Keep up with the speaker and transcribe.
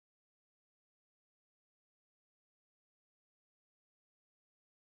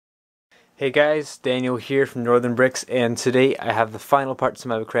Hey guys, Daniel here from Northern Bricks, and today I have the final parts of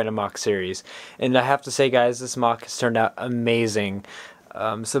my Bacrana MOC series. And I have to say guys, this MOC has turned out amazing.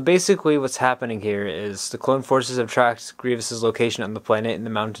 So basically what's happening here is the clone forces have tracked Grievous's location on the planet in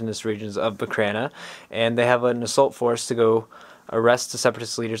the mountainous regions of Bacrana, and they have an assault force to go arrest the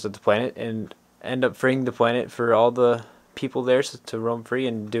Separatist leaders of the planet and end up freeing the planet for all the people there to roam free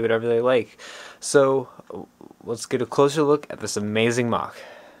and do whatever they like. So let's get a closer look at this amazing MOC.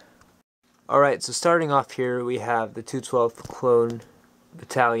 Alright, so starting off here we have the 212th Clone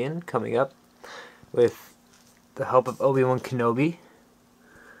Battalion coming up with the help of Obi-Wan Kenobi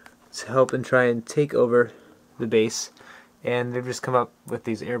to help and try and take over the base. And they've just come up with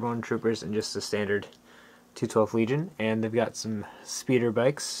these airborne troopers and just the standard 212th Legion. And they've got some speeder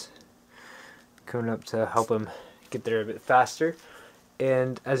bikes coming up to help them get there a bit faster.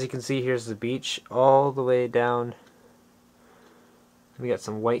 And as you can see, here's the beach all the way down. We got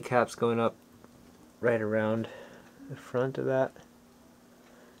some white caps going up right around the front of that,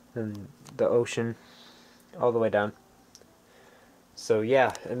 and the ocean all the way down. So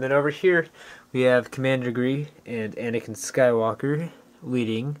yeah, and then over here we have Commander Gree and Anakin Skywalker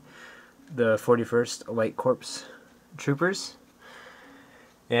leading the 41st Light Corps troopers,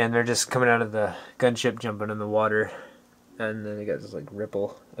 and they're just coming out of the gunship, jumping in the water, and then they got this like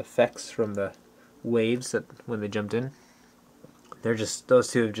ripple effects from the waves that when they jumped in.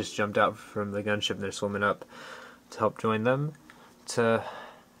 Those two have just jumped out from the gunship and they're swimming up to help join them to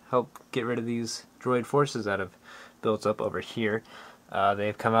help get rid of these droid forces that have built up over here.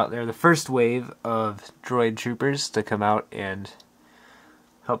 They've come out. They're the first wave of droid troopers to come out and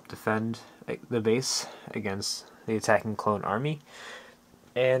help defend the base against the attacking clone army.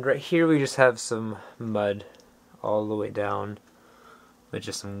 And right here we just have some mud all the way down with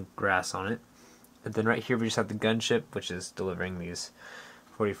just some grass on it. And then right here we just have the gunship, which is delivering these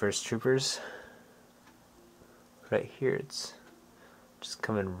 41st troopers. Right here it's just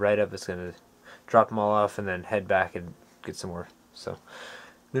coming right up. It's going to drop them all off and then head back and get some more. So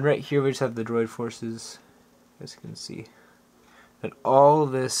then right here we just have the droid forces, as you can see. And all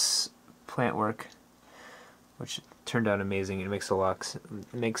this plant work, which turned out amazing. It makes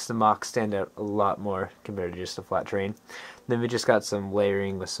the MOC stand out a lot more compared to just a flat terrain. Then we just got some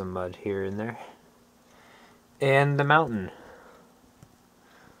layering with some mud here and there. And the mountain.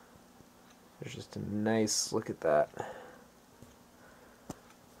 There's just a nice look at that.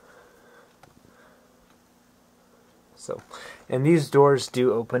 So, and these doors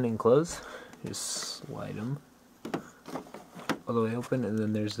do open and close. Just slide them all the way open, and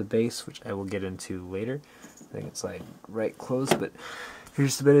then there's the base, which I will get into later. I think it's like right closed, but here's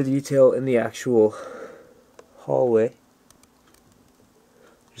just a bit of detail in the actual hallway.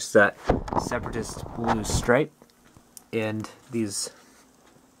 Just that Separatist blue stripe, and these,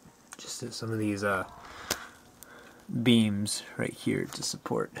 just some of these beams right here to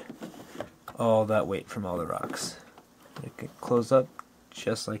support all that weight from all the rocks. It can close up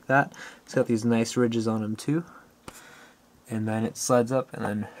just like that. It's got these nice ridges on them too, and then it slides up, and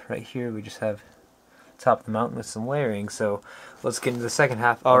then right here we just have top of the mountain with some layering. So let's get into the second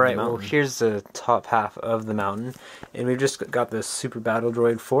half. Alright, well here's the top half of the mountain, and we've just got this super battle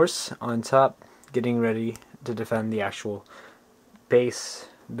droid force on top getting ready to defend the actual base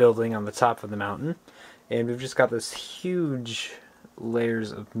building on the top of the mountain. And we've just got this huge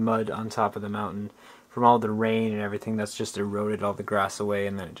layers of mud on top of the mountain from all the rain and everything that's just eroded all the grass away,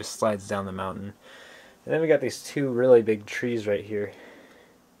 and then it just slides down the mountain. And then we got these two really big trees right here,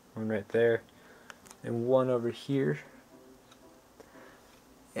 one right there and one over here,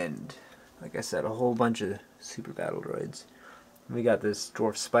 and like I said, a whole bunch of super battle droids. And we got this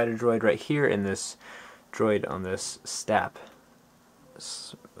dwarf spider droid right here, and this droid on this stap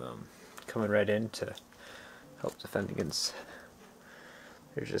coming right in to help defend against.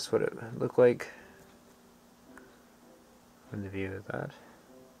 Here's just what it looked like from the view of that.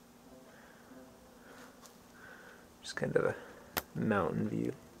 Just kind of a mountain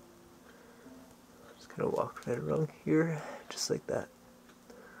view. Gonna walk right around here, just like that.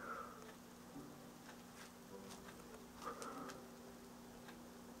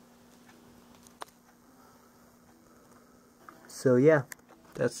 So yeah,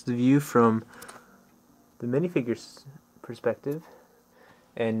 that's the view from the minifigure's perspective,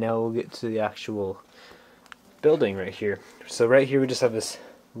 and now we'll get to the actual building right here. So right here we just have this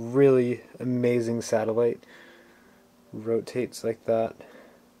really amazing satellite. Rotates like that.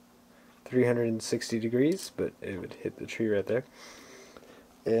 360 degrees, but it would hit the tree right there.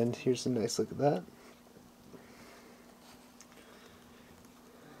 And here's a nice look at that.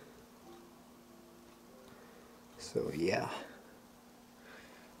 So yeah,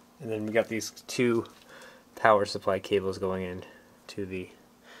 And then we got these two power supply cables going in to the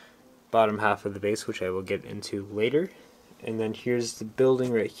bottom half of the base, which I will get into later. And then here's the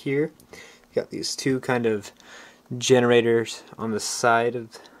building right here. Got these two kind of generators on the side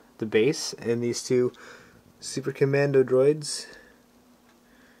of the base, and these two super commando droids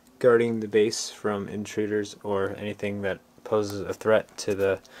guarding the base from intruders or anything that poses a threat to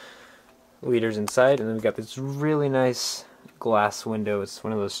the leaders inside. And then we got this really nice glass window. It's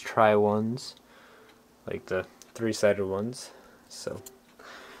one of those ones, like the three-sided ones. So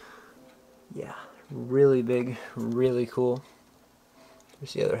yeah, really big, really cool.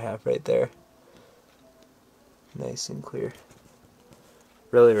 There's the other half right there. Nice and clear.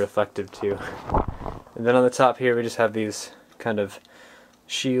 Really reflective too. And then on the top here we just have these kind of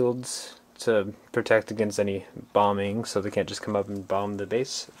shields to protect against any bombing, so they can't just come up and bomb the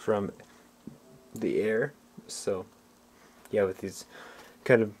base from the air. So yeah, with these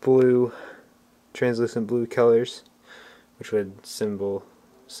kind of blue, translucent blue colors, which would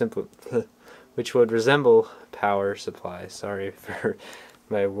which would resemble power supply. Sorry for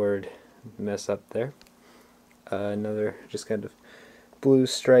my word mess up there. Another just kind of blue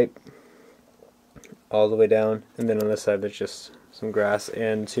stripe all the way down, and then on this side there's just some grass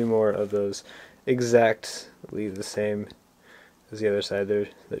and two more of those exactly the same as the other side. They're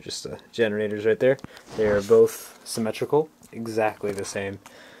just generators right there. They are both symmetrical, exactly the same.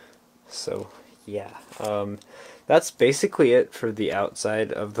 So yeah, that's basically it for the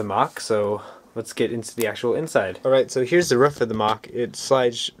outside of the MOC. So let's get into the actual inside. Alright, so here's the roof of the MOC. It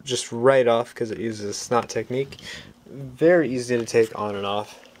slides just right off because it uses a snot technique. Very easy to take on and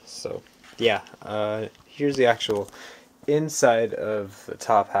off. So yeah, here's the actual inside of the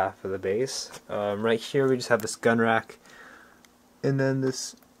top half of the base. Right here we just have this gun rack, and then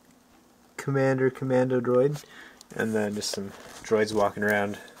this commando droid, and then just some droids walking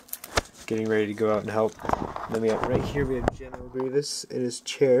around getting ready to go out and help. And then we have right here we have General Grievous in his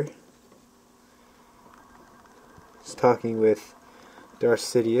chair. He's talking with Darth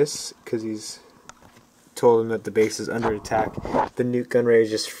Sidious because he's told him that the base is under attack. The Nuke Gunray is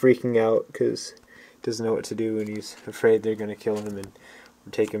just freaking out because he doesn't know what to do, and he's afraid they're going to kill him and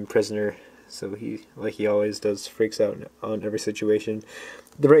take him prisoner. So he, like he always does, freaks out on every situation.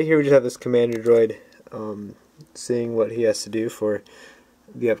 Right here we just have this commander droid seeing what he has to do for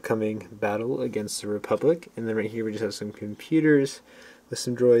the upcoming battle against the Republic. And then right here we just have some computers with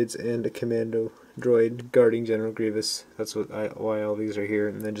some droids and a commando droid guarding General Grievous. That's why all these are here.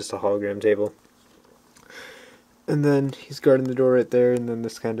 And then just a hologram table. And then he's guarding the door right there, and then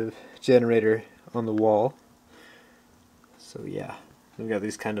this kind of generator on the wall. So yeah, we've got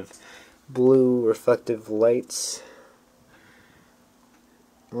these kind of blue reflective lights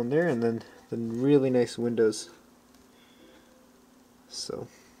on there, and then really nice windows. So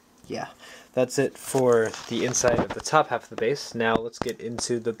yeah, that's it for the inside of the top half of the base. Now let's get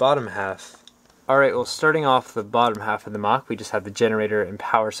into the bottom half. Alright, well, starting off the bottom half of the MOC, we just have the generator and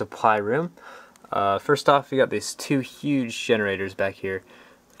power supply room. First off, we got these two huge generators back here,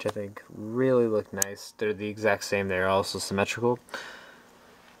 which I think really look nice. They're the exact same. They're also symmetrical.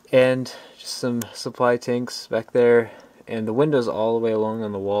 And just some supply tanks back there, and the windows all the way along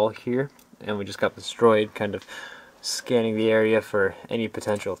on the wall here. And we just got this droid kind of scanning the area for any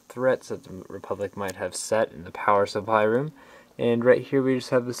potential threats that the Republic might have set in the power supply room. And right here we just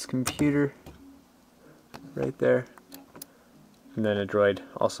have this computer right there, and then a droid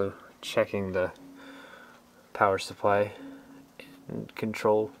also checking the power supply and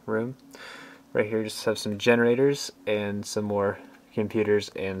control room. Right here just have some generators and some more computers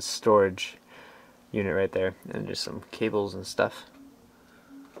and storage unit right there, and just some cables and stuff.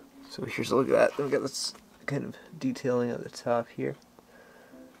 So here's a look at that. Then we got this kind of detailing at the top here.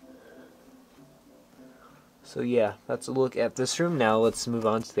 So yeah, that's a look at this room. Now let's move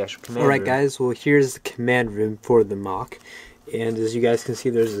on to the actual command room. Alright guys, well here's the command room for the MOC. And as you guys can see,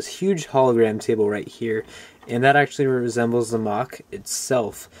 there's this huge hologram table right here, and that actually resembles the MOC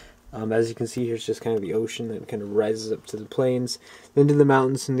itself. As you can see, here's just kind of the ocean that kind of rises up to the plains, then to the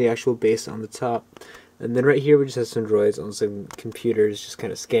mountains and the actual base on the top. And then right here we just have some droids on some computers just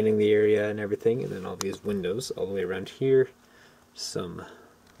kind of scanning the area and everything, and then all these windows all the way around here. Some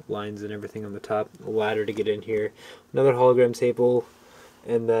lines and everything on the top, a ladder to get in here, another hologram table,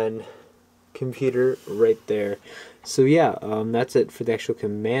 and then computer right there. So yeah, that's it for the actual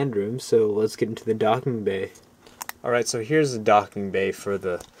command room. So let's get into the docking bay. Alright, so here's the docking bay for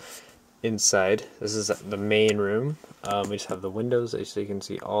the inside. This is the main room. We just have the windows, as you can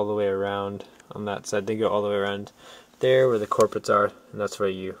see, all the way around on that side. They go all the way around there where the corporates are, and that's where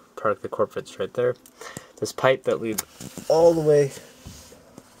you park the corporates right there. This pipe that leads all the way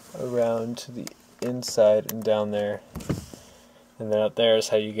around to the inside and down there. And then up there is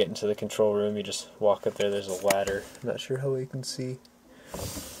how you get into the control room. You just walk up there, there's a ladder. I'm not sure how well you can see.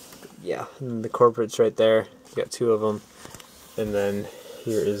 But yeah, and the corporate's right there. You got two of them. And then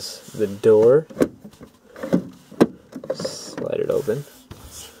here is the door. Slide it open.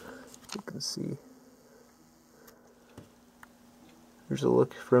 You can see. There's a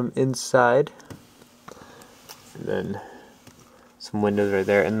look from inside. And then some windows right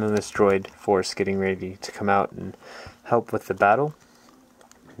there, and then this droid force getting ready to come out and help with the battle.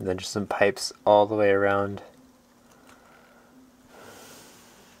 And then just some pipes all the way around,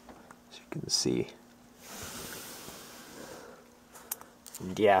 as you can see.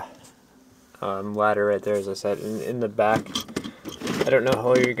 And yeah, ladder right there, as I said. And in the back, I don't know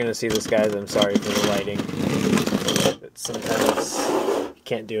how you're gonna see this, guys. I'm sorry for the lighting, but sometimes you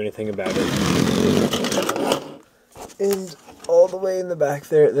can't do anything about it. And all the way in the back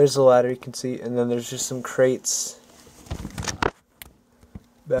there's a ladder you can see, and then there's just some crates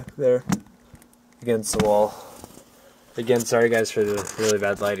back there against the wall. Again, sorry guys for the really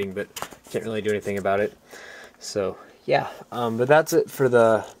bad lighting, but can't really do anything about it. So yeah, but that's it for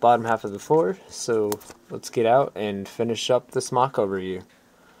the bottom half of the floor, so let's get out and finish up this mock overview.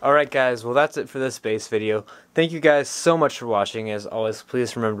 Alright guys, well that's it for this base video. Thank you guys so much for watching. As always,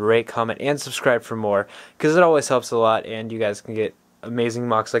 please remember to rate, comment, and subscribe for more, because it always helps a lot, and you guys can get amazing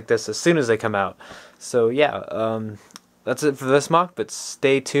mocks like this as soon as they come out. So yeah, that's it for this mock, but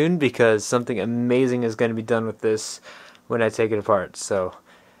stay tuned because something amazing is going to be done with this when I take it apart. So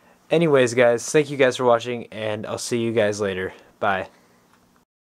anyways guys, thank you guys for watching, and I'll see you guys later. Bye.